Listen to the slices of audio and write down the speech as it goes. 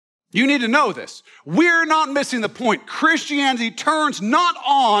You need to know this. We're not missing the point. Christianity turns not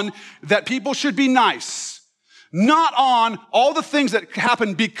on that people should be nice, not on all the things that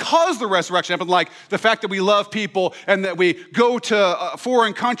happen because the resurrection happened, like the fact that we love people and that we go to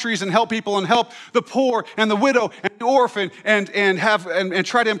foreign countries and help people and help the poor and the widow and the orphan and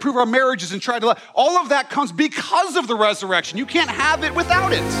try to improve our marriages and try to love. All of that comes because of the resurrection. You can't have it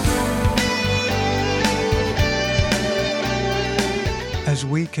without it. As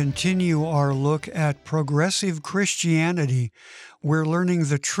we continue our look at progressive Christianity, we're learning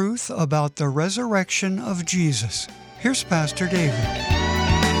the truth about the resurrection of Jesus. Here's Pastor David.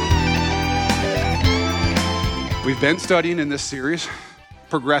 We've been studying in this series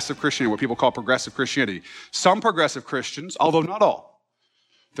progressive Christianity, what people call progressive Christianity. Some progressive Christians, although not all,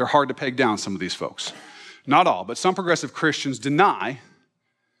 they're hard to peg down, some of these folks. Not all, but some progressive Christians deny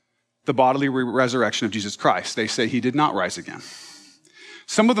the bodily resurrection of Jesus Christ. They say he did not rise again.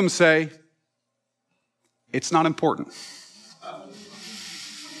 Some of them say it's not important.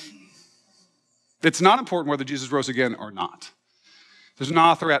 It's not important whether Jesus rose again or not. There's an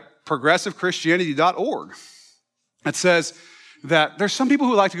author at progressivechristianity.org that says that there's some people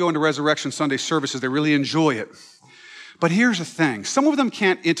who like to go into Resurrection Sunday services. They really enjoy it. But here's the thing. Some of them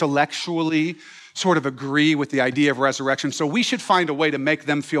can't intellectually sort of agree with the idea of resurrection, so we should find a way to make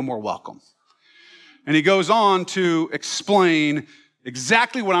them feel more welcome. And he goes on to explain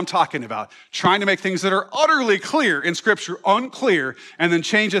exactly what I'm talking about, trying to make things that are utterly clear in Scripture unclear, and then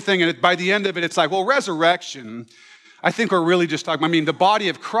change a thing, and by the end of it, it's like, well, resurrection, I think we're really just talking, the body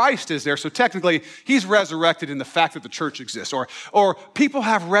of Christ is there, so technically, he's resurrected in the fact that the church exists, or people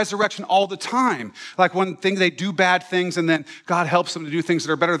have resurrection all the time, like when they do bad things, and then God helps them to do things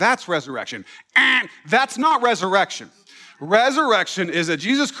that are better, that's resurrection, and that's not resurrection. Resurrection is that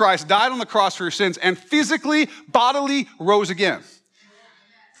Jesus Christ died on the cross for your sins, and physically, bodily rose again.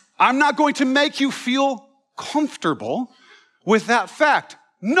 I'm not going to make you feel comfortable with that fact.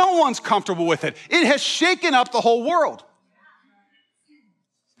 No one's comfortable with it. It has shaken up the whole world.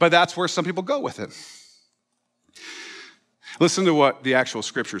 But that's where some people go with it. Listen to what the actual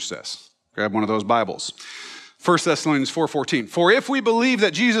Scripture says. Grab one of those Bibles. 1 Thessalonians 4:14. For if we believe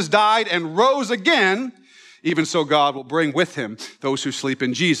that Jesus died and rose again, even so God will bring with him those who sleep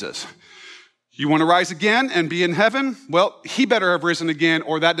in Jesus. You want to rise again and be in heaven? Well, he better have risen again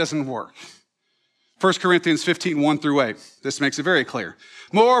or that doesn't work. 1 Corinthians 15:1-8. This makes it very clear.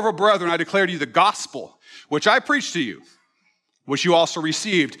 Moreover, brethren, I declare to you the gospel, which I preached to you, which you also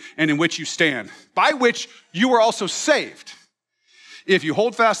received and in which you stand, by which you were also saved, if you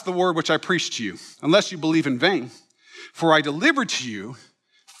hold fast the word which I preached to you, unless you believe in vain. For I delivered to you,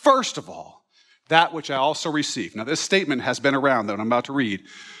 first of all, that which I also received. Now, this statement has been around that I'm about to read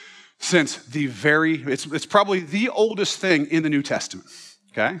since it's probably the oldest thing in the New Testament,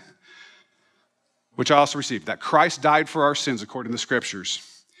 okay? Which I also received, that Christ died for our sins according to the Scriptures,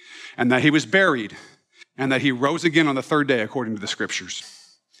 and that he was buried, and that he rose again on the third day according to the Scriptures.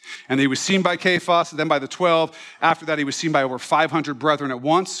 And he was seen by Cephas, then by the 12. After that, he was seen by over 500 brethren at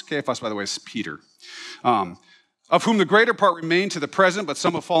once. Cephas, by the way, is Peter. Of whom the greater part remain to the present, but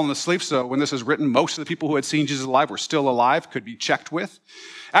some have fallen asleep. So when this is written, most of the people who had seen Jesus alive were still alive, could be checked with.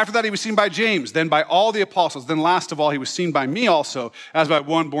 After that, he was seen by James, then by all the apostles. Then last of all, he was seen by me also, as by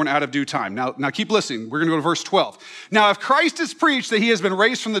one born out of due time. Now keep listening. We're going to go to verse 12. Now, if Christ is preached that he has been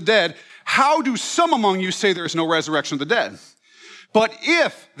raised from the dead, how do some among you say there is no resurrection of the dead? But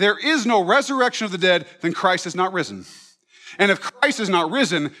if there is no resurrection of the dead, then Christ is not risen. And if Christ is not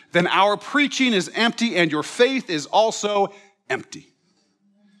risen, then our preaching is empty and your faith is also empty.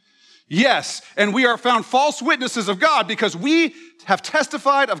 Yes, and we are found false witnesses of God because we have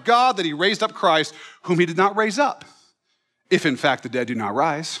testified of God that he raised up Christ, whom he did not raise up, if in fact the dead do not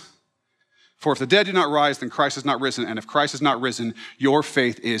rise. For if the dead do not rise, then Christ is not risen. And if Christ is not risen, your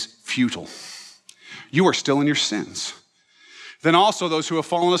faith is futile. You are still in your sins. Then also those who have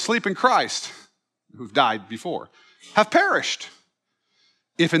fallen asleep in Christ, who've died before, have perished.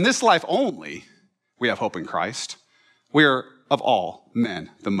 If in this life only we have hope in Christ, we are of all men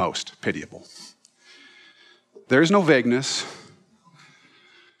the most pitiable. There is no vagueness.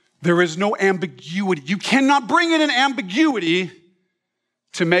 There is no ambiguity. You cannot bring in an ambiguity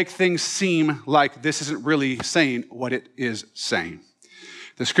to make things seem like this isn't really saying what it is saying.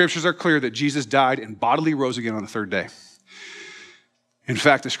 The Scriptures are clear that Jesus died and bodily rose again on the third day. In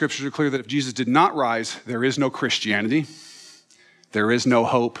fact, the Scriptures are clear that if Jesus did not rise, there is no Christianity, there is no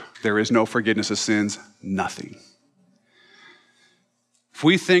hope, there is no forgiveness of sins, nothing. If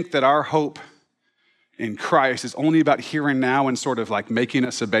we think that our hope in Christ is only about here and now and sort of like making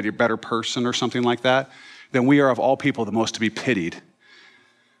us a better person or something like that, then we are of all people the most to be pitied.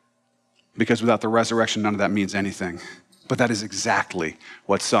 Because without the resurrection, none of that means anything. But that is exactly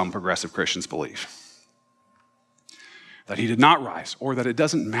what some progressive Christians believe. That he did not rise, or that it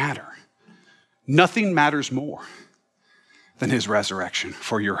doesn't matter. Nothing matters more than his resurrection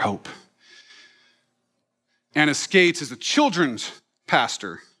for your hope. Anna Skates is a children's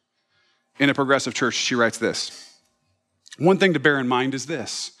pastor in a progressive church. She writes this: one thing to bear in mind is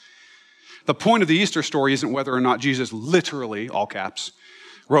this. The point of the Easter story isn't whether or not Jesus literally, all caps,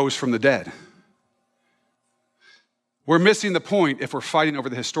 rose from the dead. We're missing the point if we're fighting over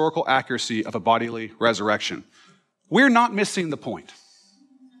the historical accuracy of a bodily resurrection. We're not missing the point.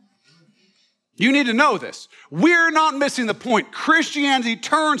 You need to know this. We're not missing the point. Christianity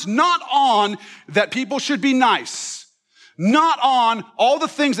turns not on that people should be nice, not on all the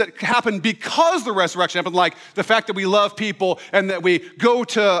things that happen because the resurrection happened, like the fact that we love people and that we go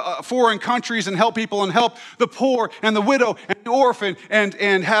to foreign countries and help people and help the poor and the widow and the orphan and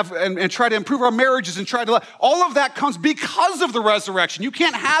try to improve our marriages and try to love. All of that comes because of the resurrection. You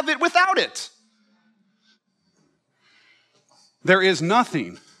can't have it without it. There is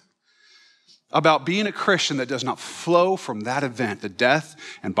nothing about being a Christian that does not flow from that event, the death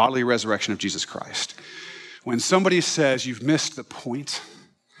and bodily resurrection of Jesus Christ. When somebody says you've missed the point,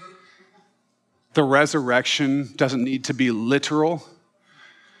 the resurrection doesn't need to be literal,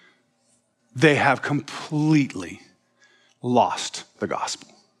 they have completely lost the gospel.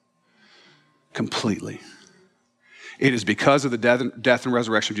 Completely. It is because of the death and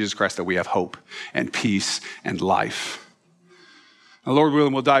resurrection of Jesus Christ that we have hope and peace and life. Now, Lord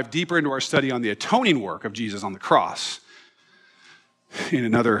willing, we'll dive deeper into our study on the atoning work of Jesus on the cross in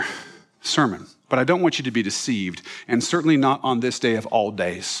another sermon. But I don't want you to be deceived, and certainly not on this day of all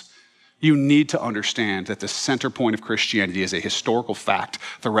days. You need to understand that the center point of Christianity is a historical fact,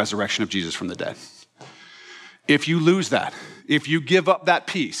 the resurrection of Jesus from the dead. If you lose that, if you give up that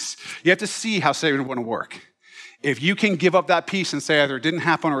piece, you have to see how Satan would want to work. If you can give up that piece and say either it didn't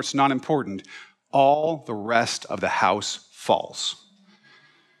happen or it's not important, all the rest of the house falls.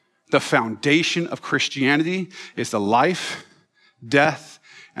 The foundation of Christianity is the life, death,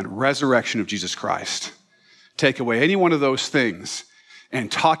 and resurrection of Jesus Christ. Take away any one of those things, and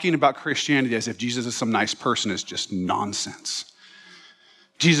talking about Christianity as if Jesus is some nice person is just nonsense.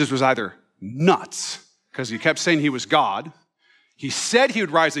 Jesus was either nuts, because he kept saying he was God. He said he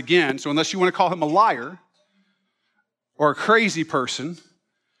would rise again, so unless you want to call him a liar or a crazy person,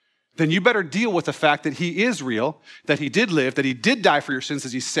 then you better deal with the fact that he is real, that he did live, that he did die for your sins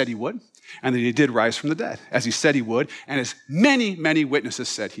as he said he would, and that he did rise from the dead as he said he would, and as many, many witnesses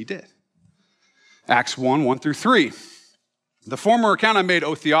said he did. Acts 1:1-3. The former account I made,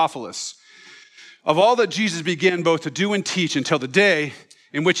 O Theophilus, of all that Jesus began both to do and teach until the day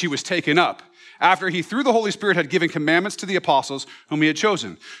in which he was taken up, after he through the Holy Spirit had given commandments to the apostles whom he had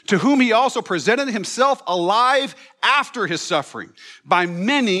chosen, to whom he also presented himself alive after his suffering, by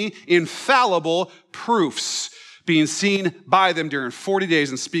many infallible proofs, being seen by them during 40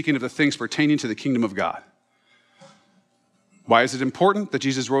 days and speaking of the things pertaining to the kingdom of God. Why is it important that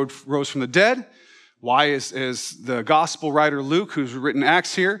Jesus rose from the dead? Why is the gospel writer Luke, who's written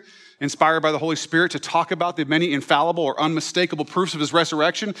Acts here, inspired by the Holy Spirit to talk about the many infallible or unmistakable proofs of his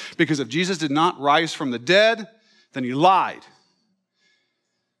resurrection? Because if Jesus did not rise from the dead, then he lied.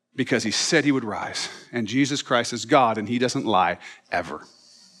 Because he said he would rise. And Jesus Christ is God, and he doesn't lie ever.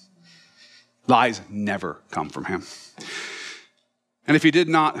 Lies never come from him. And if he did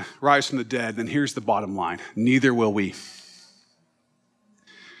not rise from the dead, then here's the bottom line. Neither will we.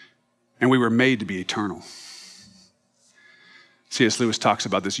 And we were made to be eternal. C.S. Lewis talks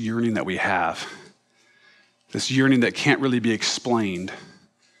about this yearning that we have, this yearning that can't really be explained,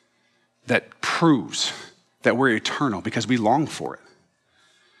 that proves that we're eternal because we long for it.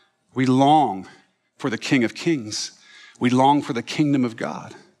 We long for the King of Kings. We long for the kingdom of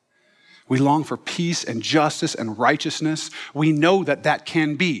God. We long for peace and justice and righteousness. We know that that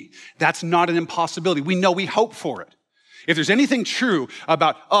can be. That's not an impossibility. We know we hope for it. If there's anything true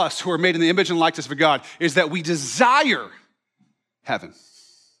about us who are made in the image and likeness of God, is that we desire heaven.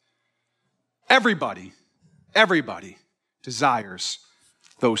 Everybody desires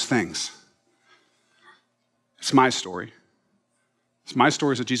those things. It's my story. It's my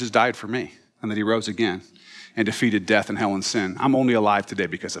story is that Jesus died for me and that he rose again and defeated death and hell and sin. I'm only alive today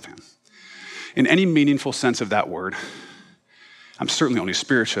because of him. In any meaningful sense of that word, I'm certainly only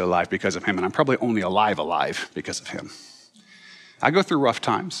spiritually alive because of him, and I'm probably only alive because of him. I go through rough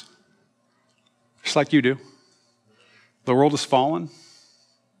times, just like you do. The world has fallen.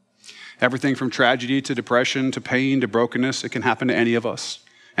 Everything from tragedy to depression to pain to brokenness, it can happen to any of us,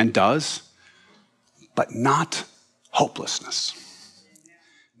 and does, but not hopelessness.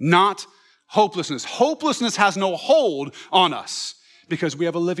 Not hopelessness. Hopelessness has no hold on us because we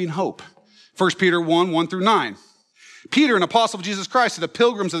have a living hope. 1 Peter 1 through 9. Peter, an apostle of Jesus Christ, to the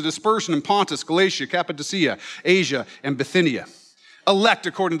pilgrims of the dispersion in Pontus, Galatia, Cappadocia, Asia, and Bithynia, elect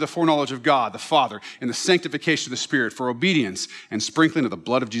according to the foreknowledge of God, the Father, in the sanctification of the Spirit, for obedience and sprinkling of the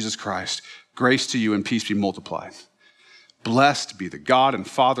blood of Jesus Christ, grace to you and peace be multiplied. Blessed be the God and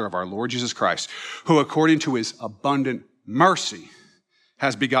Father of our Lord Jesus Christ, who according to his abundant mercy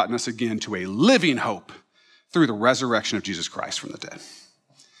has begotten us again to a living hope through the resurrection of Jesus Christ from the dead.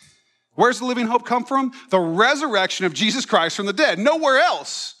 Where's the living hope come from? The resurrection of Jesus Christ from the dead. Nowhere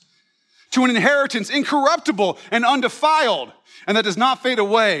else. To an inheritance incorruptible and undefiled, and that does not fade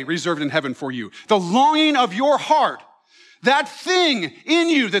away, reserved in heaven for you. The longing of your heart, that thing in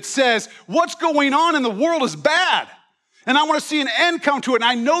you that says, what's going on in the world is bad. And I want to see an end come to it. And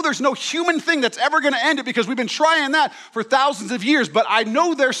I know there's no human thing that's ever going to end it because we've been trying that for thousands of years. But I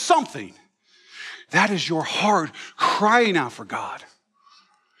know there's something. That is your heart crying out for God.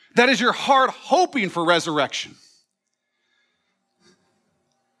 That is your heart hoping for resurrection.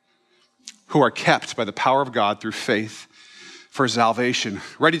 Who are kept by the power of God through faith for salvation,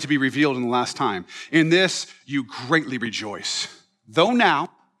 ready to be revealed in the last time. In this you greatly rejoice. Though now,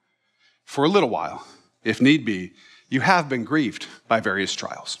 for a little while, if need be, you have been grieved by various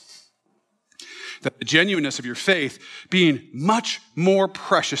trials. That the genuineness of your faith, being much more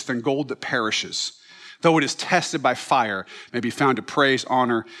precious than gold that perishes, though it is tested by fire, may be found to praise,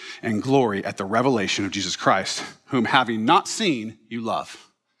 honor, and glory at the revelation of Jesus Christ, whom having not seen, you love.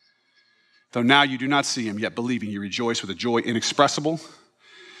 Though now you do not see him, yet believing you rejoice with a joy inexpressible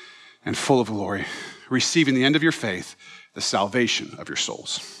and full of glory, receiving the end of your faith, the salvation of your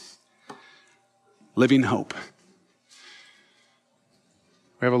souls. Living hope.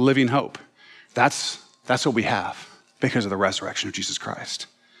 We have a living hope. That's what we have because of the resurrection of Jesus Christ.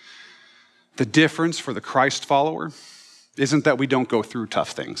 The difference for the Christ follower isn't that we don't go through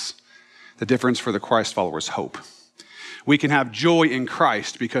tough things. The difference for the Christ follower is hope. We can have joy in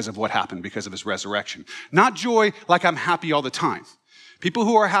Christ because of what happened, because of his resurrection. Not joy like I'm happy all the time. People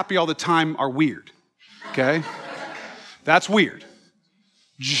who are happy all the time are weird, okay? That's weird.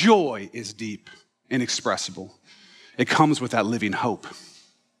 Joy is deep, inexpressible. It comes with that living hope.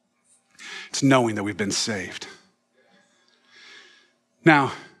 It's knowing that we've been saved.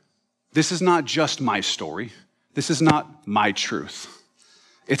 Now, this is not just my story. This is not my truth.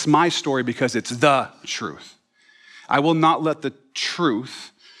 It's my story because it's the truth. I will not let the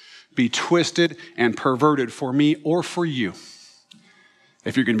truth be twisted and perverted for me or for you.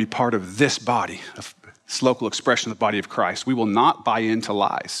 If you're going to be part of this body, this local expression of the body of Christ, we will not buy into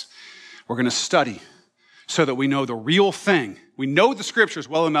lies. We're going to study so that we know the real thing. We know the scriptures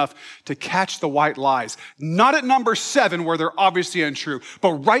well enough to catch the white lies. Not at number 7 where they're obviously untrue,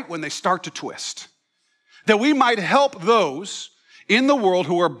 but right when they start to twist. That we might help those in the world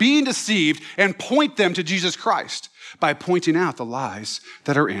who are being deceived and point them to Jesus Christ by pointing out the lies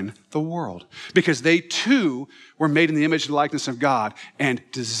that are in the world. Because they too were made in the image and likeness of God and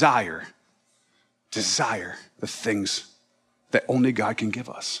desire the things that only God can give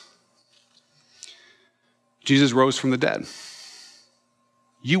us. Jesus rose from the dead.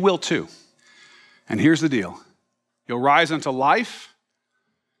 You will too. And here's the deal. You'll rise unto life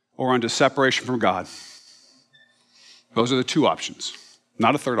or unto separation from God. Those are the two options,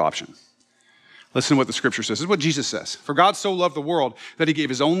 not a third option. Listen to what the scripture says. This is what Jesus says. For God so loved the world that he gave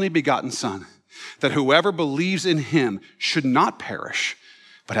his only begotten son, that whoever believes in him should not perish,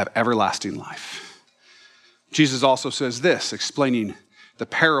 but have everlasting life. Jesus also says this, explaining the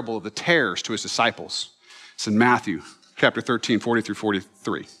parable of the tares to his disciples. It's in Matthew chapter 13, 40 through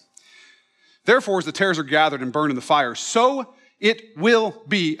 43. Therefore, as the tares are gathered and burned in the fire, so it will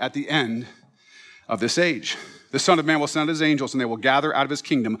be at the end of this age. The Son of Man will send his angels, and they will gather out of his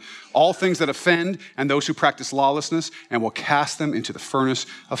kingdom all things that offend and those who practice lawlessness, and will cast them into the furnace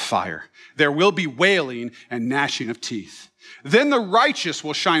of fire. There will be wailing and gnashing of teeth. Then the righteous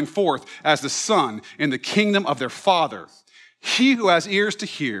will shine forth as the sun in the kingdom of their Father. He who has ears to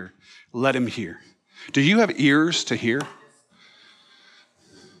hear, let him hear. Do you have ears to hear?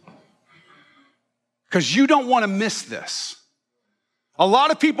 Because you don't want to miss this. A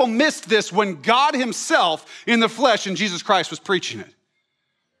lot of people missed this when God himself in the flesh and Jesus Christ was preaching it.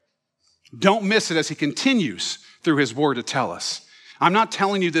 Don't miss it as he continues through his word to tell us. I'm not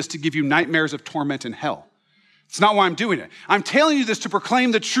telling you this to give you nightmares of torment in hell. It's not why I'm doing it. I'm telling you this to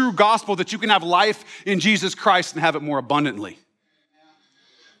proclaim the true gospel that you can have life in Jesus Christ and have it more abundantly.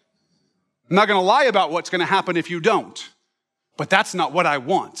 I'm not going to lie about what's going to happen if you don't, but that's not what I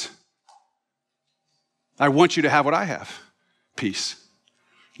want. I want you to have what I have. Peace,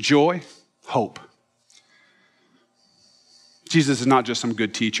 joy, hope. Jesus is not just some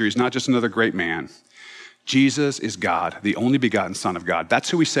good teacher. He's not just another great man. Jesus is God, the only begotten Son of God. That's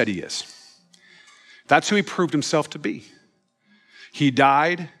who he said he is. That's who he proved himself to be. He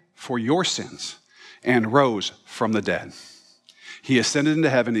died for your sins and rose from the dead. He ascended into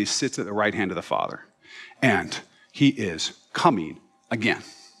heaven. He sits at the right hand of the Father. And he is coming again.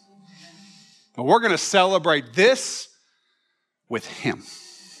 But we're going to celebrate this with him.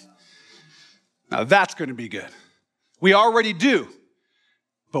 Now that's going to be good. We already do,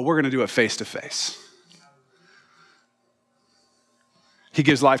 but we're going to do it face to face. He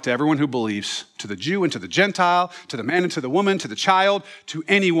gives life to everyone who believes, to the Jew and to the Gentile, to the man and to the woman, to the child, to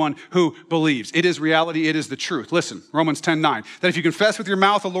anyone who believes. It is reality. It is the truth. Listen, Romans 10:9, that if you confess with your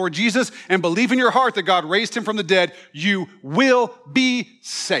mouth the Lord Jesus and believe in your heart that God raised him from the dead, you will be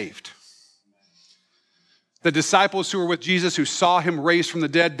saved. The disciples who were with Jesus, who saw him raised from the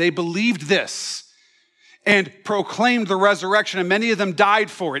dead, they believed this and proclaimed the resurrection, and many of them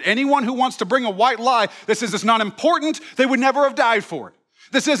died for it. Anyone who wants to bring a white lie that says it's not important, they would never have died for it.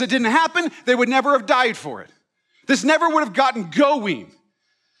 That says it didn't happen, they would never have died for it. This never would have gotten going.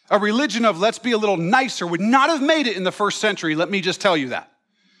 A religion of let's be a little nicer would not have made it in the first century, let me just tell you that.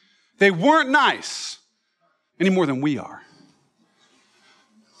 They weren't nice any more than we are.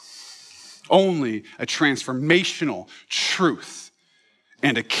 Only a transformational truth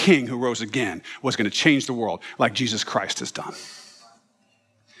and a king who rose again was going to change the world like Jesus Christ has done.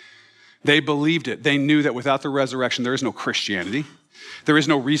 They believed it. They knew that without the resurrection, there is no Christianity. There is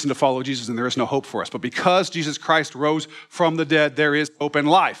no reason to follow Jesus, and there is no hope for us. But because Jesus Christ rose from the dead, there is hope and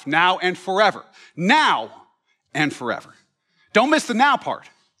life, now and forever. Now and forever. Don't miss the now part.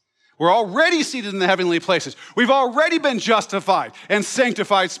 We're already seated in the heavenly places. We've already been justified and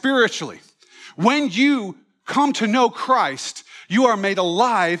sanctified spiritually. When you come to know Christ, you are made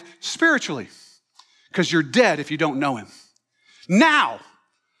alive spiritually because you're dead if you don't know him. Now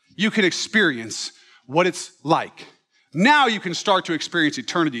you can experience what it's like. Now you can start to experience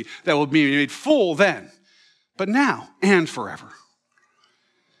eternity that will be made full then, but now and forever.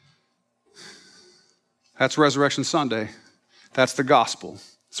 That's Resurrection Sunday. That's the gospel.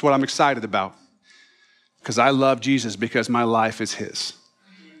 That's what I'm excited about because I love Jesus because my life is his.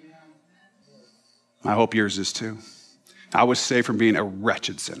 I hope yours is too. I was saved from being a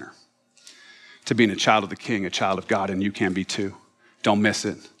wretched sinner to being a child of the King, a child of God, and you can be too. Don't miss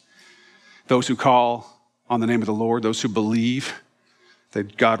it. Those who call on the name of the Lord, those who believe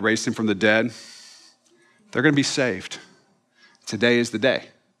that God raised him from the dead, they're going to be saved. Today is the day.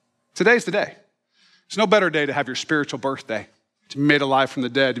 Today's the day. There's no better day to have your spiritual birthday, to be made alive from the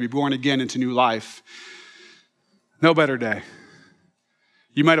dead, to be born again into new life. No better day.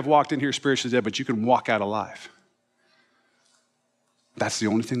 You might have walked in here spiritually dead, but you can walk out alive. That's the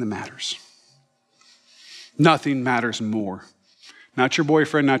only thing that matters. Nothing matters more. Not your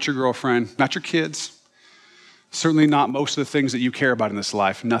boyfriend, not your girlfriend, not your kids. Certainly not most of the things that you care about in this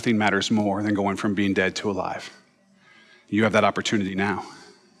life. Nothing matters more than going from being dead to alive. You have that opportunity now.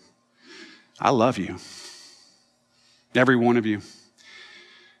 I love you. Every one of you.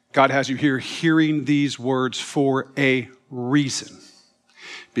 God has you here hearing these words for a reason.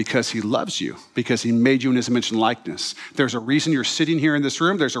 Because he loves you, because he made you in his image and likeness. There's a reason you're sitting here in this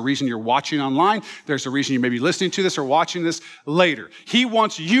room. There's a reason you're watching online. There's a reason you may be listening to this or watching this later. He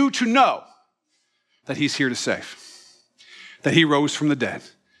wants you to know that he's here to save, that he rose from the dead,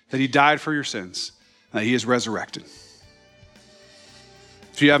 that he died for your sins, that he is resurrected.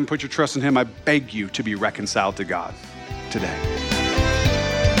 If you haven't put your trust in him, I beg you to be reconciled to God today.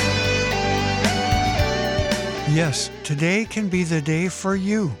 Yes, today can be the day for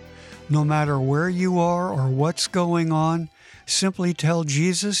you. No matter where you are or what's going on, simply tell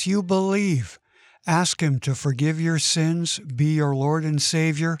Jesus you believe. Ask him to forgive your sins, be your Lord and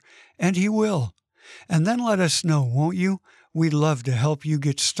Savior, and he will. And then let us know, won't you? We'd love to help you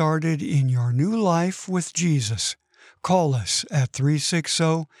get started in your new life with Jesus. Call us at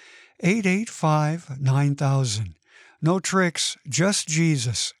 360-885-9000. No tricks, just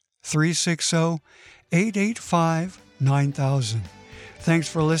Jesus. 360-885-9000. Thanks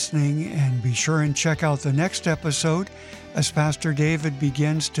for listening, and be sure and check out the next episode as Pastor David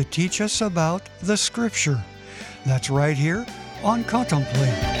begins to teach us about the Scripture. That's right here on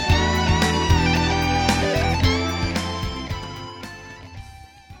Contemplate.